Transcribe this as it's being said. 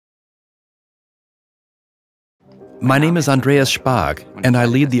My name is Andreas Spag, and I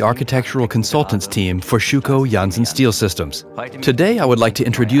lead the architectural consultants team for Schuko Jansen Steel Systems. Today, I would like to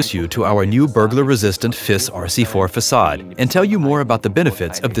introduce you to our new burglar-resistant VISS RC4 facade and tell you more about the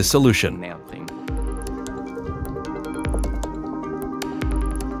benefits of this solution.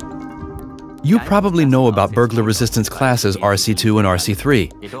 You probably know about burglar resistance classes RC2 and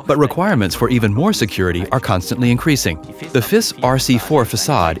RC3, but requirements for even more security are constantly increasing. The VISS RC4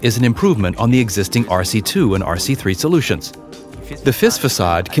 facade is an improvement on the existing RC2 and RC3 solutions. The VISS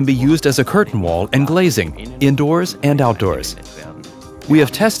facade can be used as a curtain wall and glazing, indoors and outdoors. We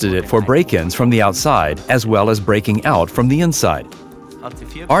have tested it for break-ins from the outside as well as breaking out from the inside.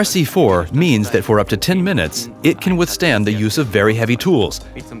 RC4 means that for up to 10 minutes, it can withstand the use of very heavy tools,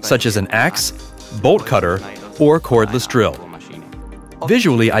 such as an axe, bolt cutter, or cordless drill.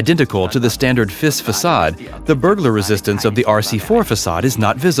 Visually identical to the standard VISS facade, the burglar resistance of the RC4 facade is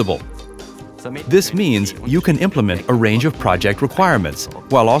not visible. This means you can implement a range of project requirements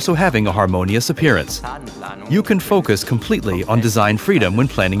while also having a harmonious appearance. You can focus completely on design freedom when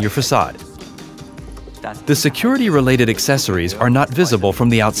planning your facade. The security-related accessories are not visible from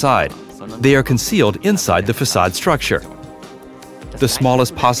the outside. They are concealed inside the facade structure. The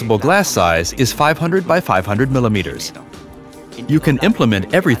smallest possible glass size is 500 by 500 millimeters. You can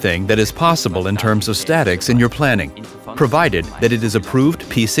implement everything that is possible in terms of statics in your planning, provided that it is approved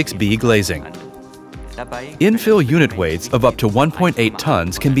P6B glazing. Infill unit weights of up to 1.8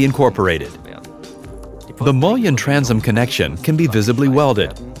 tons can be incorporated. The mullion transom connection can be visibly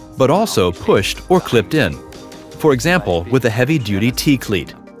welded, but also pushed or clipped in, for example with a heavy-duty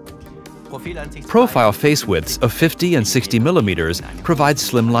T-cleat. Profile face widths of 50 and 60 millimeters provide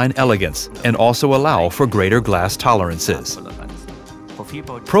slimline elegance and also allow for greater glass tolerances.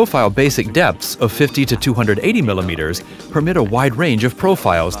 Profile basic depths of 50 to 280 millimeters permit a wide range of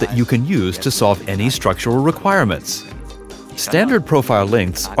profiles that you can use to solve any structural requirements. Standard profile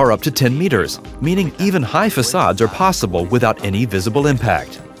lengths are up to 10 meters, meaning even high facades are possible without any visible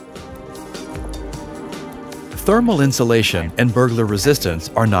impact. Thermal insulation and burglar resistance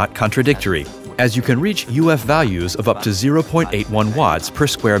are not contradictory, as you can reach UF values of up to 0.81 watts per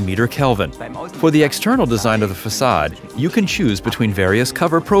square meter Kelvin. For the external design of the facade, you can choose between various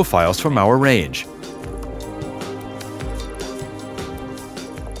cover profiles from our range.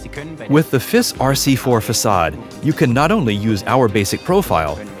 With the VISS RC4 facade, you can not only use our basic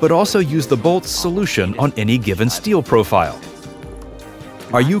profile, but also use the bolts solution on any given steel profile.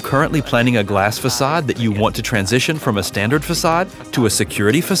 Are you currently planning a glass facade that you want to transition from a standard facade to a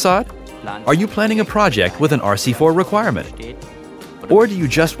security facade? Are you planning a project with an RC4 requirement? Or do you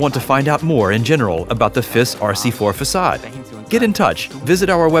just want to find out more in general about the VISS RC4 facade? Get in touch, visit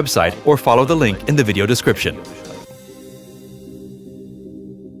our website, or follow the link in the video description.